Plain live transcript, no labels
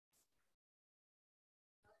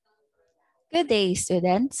Good day,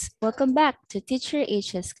 students. Welcome back to Teacher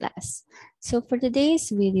H's class. So for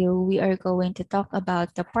today's video, we are going to talk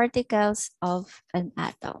about the particles of an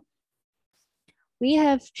atom. We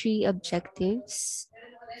have three objectives.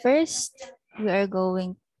 First, we are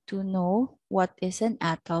going to know what is an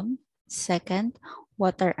atom. Second,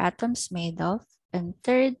 what are atoms made of? And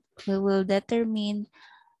third, we will determine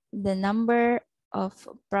the number of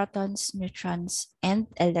protons, neutrons, and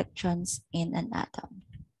electrons in an atom.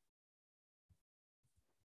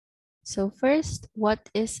 So first, what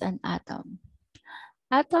is an atom?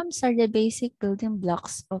 Atoms are the basic building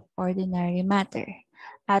blocks of ordinary matter.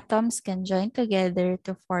 Atoms can join together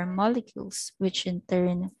to form molecules, which in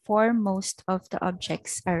turn form most of the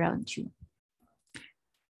objects around you.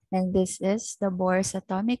 And this is the Bohr's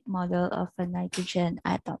atomic model of a nitrogen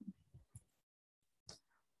atom.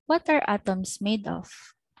 What are atoms made of?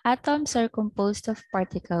 Atoms are composed of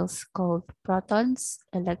particles called protons,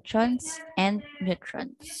 electrons, and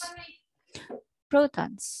neutrons.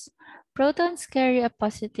 Protons. Protons carry a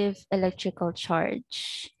positive electrical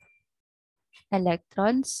charge.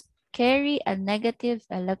 Electrons carry a negative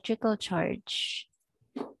electrical charge.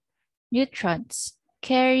 Neutrons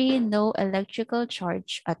carry no electrical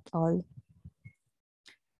charge at all.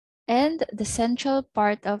 And the central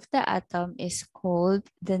part of the atom is called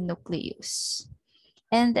the nucleus.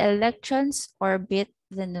 And the electrons orbit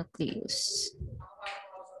the nucleus.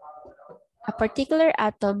 A particular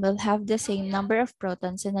atom will have the same number of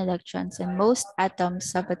protons and electrons, and most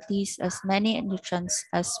atoms have at least as many neutrons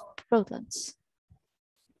as protons.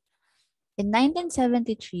 In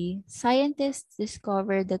 1973, scientists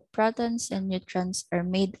discovered that protons and neutrons are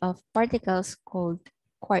made of particles called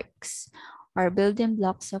quarks, or building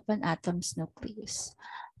blocks of an atom's nucleus,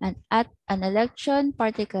 and an electron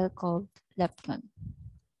particle called lepton.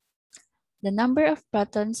 The number of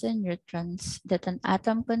protons and neutrons that an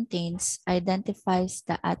atom contains identifies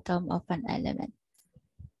the atom of an element.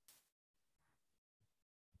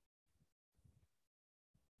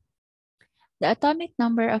 The atomic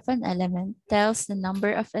number of an element tells the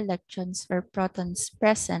number of electrons or protons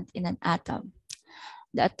present in an atom.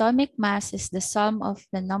 The atomic mass is the sum of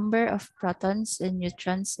the number of protons and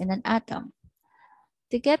neutrons in an atom.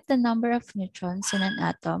 To get the number of neutrons in an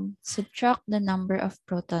atom, subtract the number of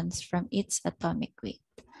protons from its atomic weight.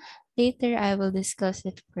 Later, I will discuss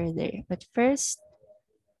it further, but first,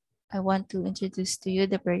 I want to introduce to you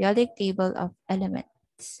the periodic table of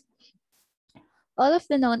elements. All of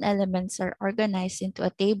the known elements are organized into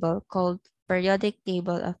a table called periodic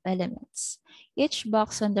table of elements. Each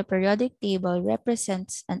box on the periodic table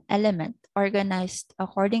represents an element organized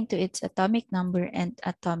according to its atomic number and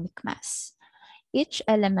atomic mass. Each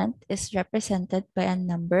element is represented by a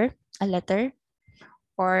number, a letter,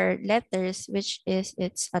 or letters, which is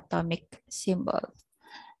its atomic symbol.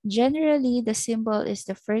 Generally, the symbol is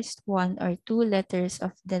the first one or two letters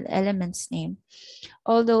of the element's name,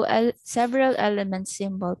 although several elements'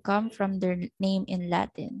 symbols come from their name in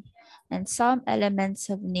Latin, and some elements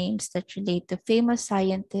have names that relate to famous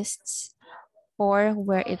scientists or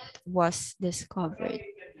where it was discovered.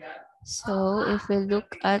 So if we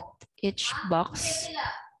look at each box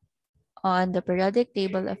on the periodic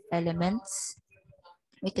table of elements,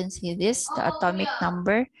 we can see this, the atomic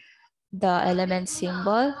number, the element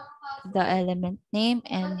symbol, the element name,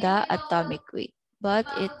 and the atomic weight. But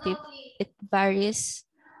it varies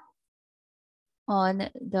on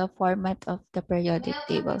the format of the periodic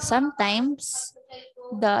table. Sometimes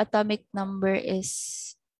the atomic number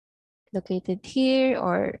is located here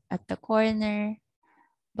or at the corner,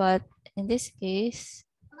 but in this case,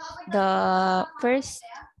 the first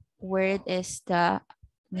word is the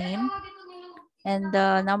name, and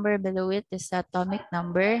the number below it is the atomic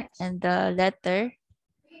number, and the letter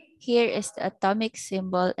here is the atomic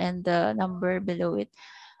symbol, and the number below it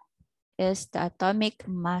is the atomic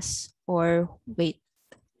mass or weight.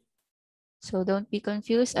 So don't be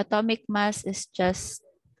confused. Atomic mass is just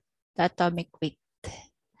the atomic weight.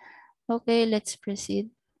 Okay, let's proceed.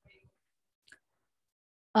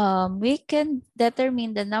 We can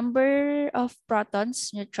determine the number of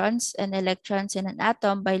protons, neutrons, and electrons in an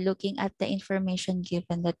atom by looking at the information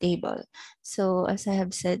given the table. So as I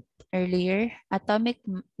have said earlier, atomic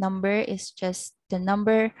number is just the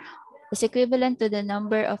number is equivalent to the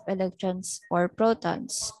number of electrons or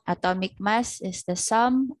protons. Atomic mass is the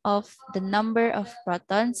sum of the number of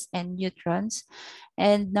protons and neutrons,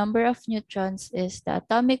 and number of neutrons is the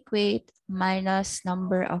atomic weight minus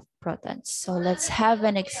number of protons. So let's have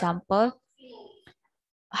an example.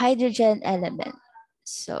 Hydrogen element.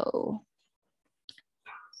 So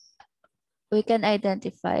we can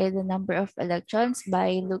identify the number of electrons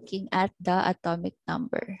by looking at the atomic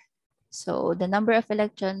number. So the number of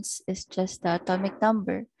electrons is just the atomic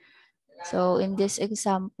number. So in this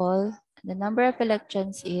example, the number of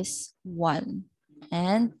electrons is 1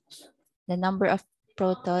 and the number of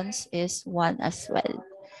protons is 1 as well.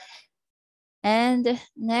 And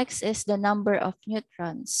next is the number of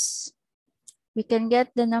neutrons. We can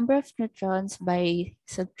get the number of neutrons by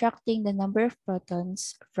subtracting the number of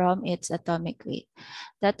protons from its atomic weight.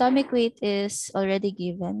 The atomic weight is already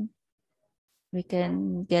given. We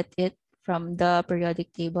can get it from the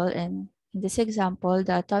periodic table, and in this example,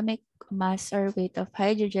 the atomic mass or weight of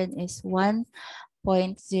hydrogen is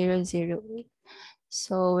 1.008.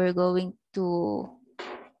 So we're going to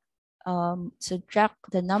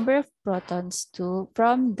subtract the number of protons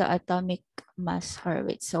from the atomic mass or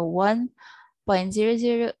weight. So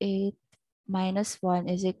 1.008 minus 1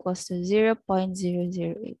 is equals to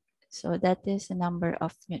 0.008. So that is the number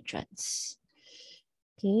of neutrons.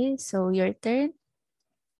 Okay, so your turn.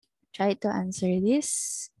 Try to answer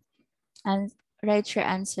this and write your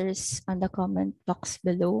answers on the comment box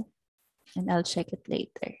below and I'll check it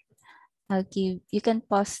later. You can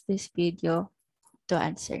pause this video to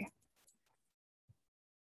answer.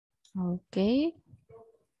 Okay.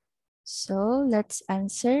 So let's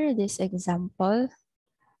answer this example,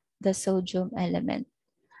 the sodium element.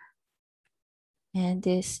 And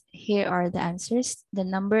here are the answers. The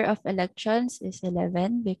number of electrons is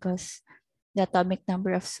 11 because the atomic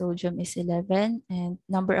number of sodium is 11 and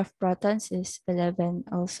number of protons is 11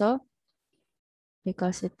 also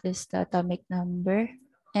because it is the atomic number.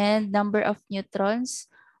 And number of neutrons,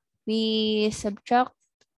 we subtracted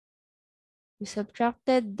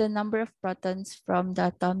the number of protons from the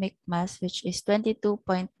atomic mass, which is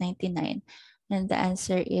 22.99. And the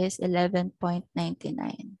answer is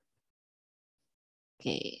 11.99.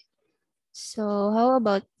 Okay. So how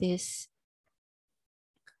about this?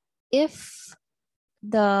 If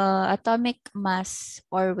the atomic mass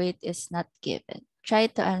or weight is not given, try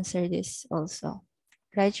to answer this also.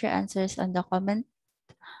 Write your answers on the comment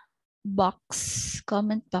box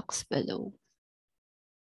below.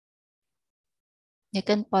 You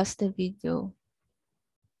can pause the video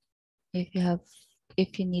if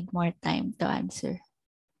you need more time to answer.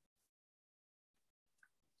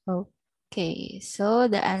 Okay, so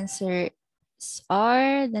the answers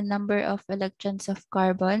are the number of electrons of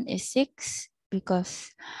carbon is 6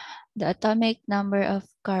 because the atomic number of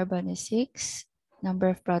carbon is 6. Number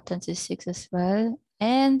of protons is 6 as well.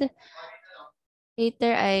 And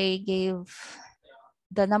later I gave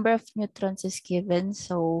the number of neutrons is given,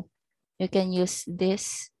 so you can use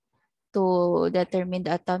this to determine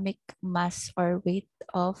the atomic mass or weight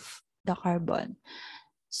of the carbon.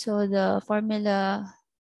 So the formula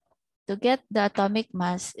to get the atomic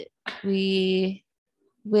mass, we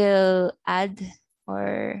will add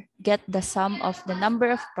or get the sum of the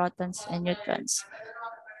number of protons and neutrons.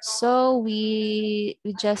 So we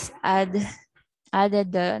just added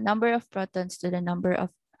the number of protons to the number of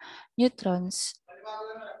neutrons,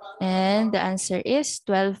 and the answer is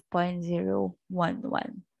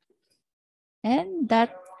 12.011. And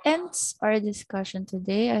that ends our discussion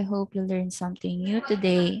today. I hope you learned something new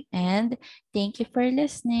today, and thank you for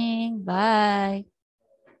listening. Bye.